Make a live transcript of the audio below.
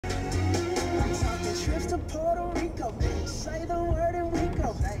Say the word and we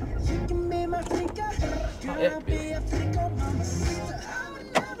go. You can be my freaka. Girl, I'll be a freako, mamacita. I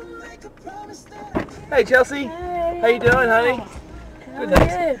would never make a promise that. Hey Chelsea, Hey, how you doing, honey? Good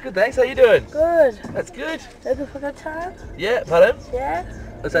thanks. Good thanks. How you doing? Good. That's good. Looking for a good time? Yeah. Pardon? Yeah.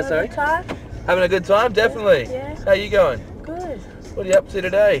 What's that? Sorry. Good time? Having a good time? Definitely. Yeah. How you going? Good. What are you up to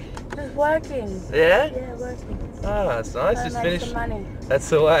today? Just working. Yeah. Yeah, working. Ah, that's nice. Trying to Just make finished. some money. That's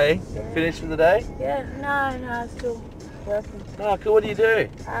the way. Yeah. Finished for the day. Yeah. No, I'm still working. Oh, cool. What do you do?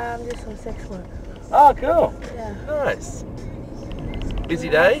 Just some sex work. Oh, cool. Yeah. Nice. Busy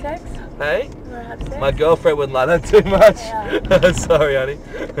You wanna day. have sex? Hey. You wanna have sex? My girlfriend wouldn't like that too much. Yeah. Sorry, honey.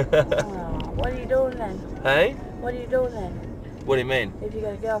 Oh, what are you doing then? Hey. What are you doing then? What do you mean? If you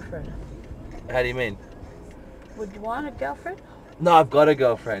got a girlfriend? How do you mean? Would you want a girlfriend? No, I've got a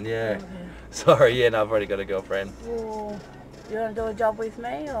girlfriend. Yeah. Okay. Sorry. Yeah, no, I've already got a girlfriend. Well, you want to do a job with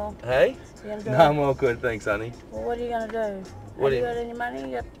me or? Hey. You gonna do No, I'm all good. Thanks, honey. Well, what are you going to do? What Have do you you- got any money?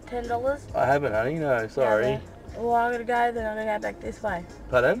 You got $10? I haven't, honey. No, sorry. Yeah, well, I'm going to go, then I'm going to go back this way.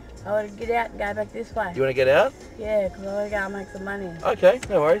 Pardon? I want to get out and go back this way. You want to get out? Yeah, because I want to go and make some money. Okay,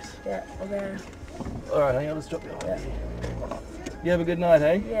 no worries. Yeah, okay. All right, honey, I'll just drop you off. Yeah. You have a good night,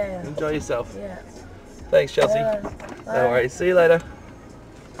 hey? Yeah. Enjoy yourself. Yeah. Thanks, Chelsea. Bye. No worries. See you later.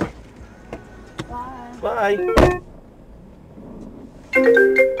 Bye. Bye.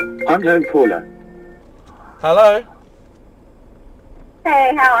 Unknown caller. Hello.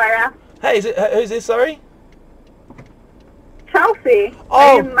 Hey, how are ya? Hey, who's this? Sorry. Chelsea.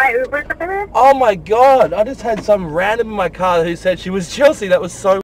 Oh. Are you my Uber driver? Oh my God! I just had some random in my car who said she was Chelsea. That was so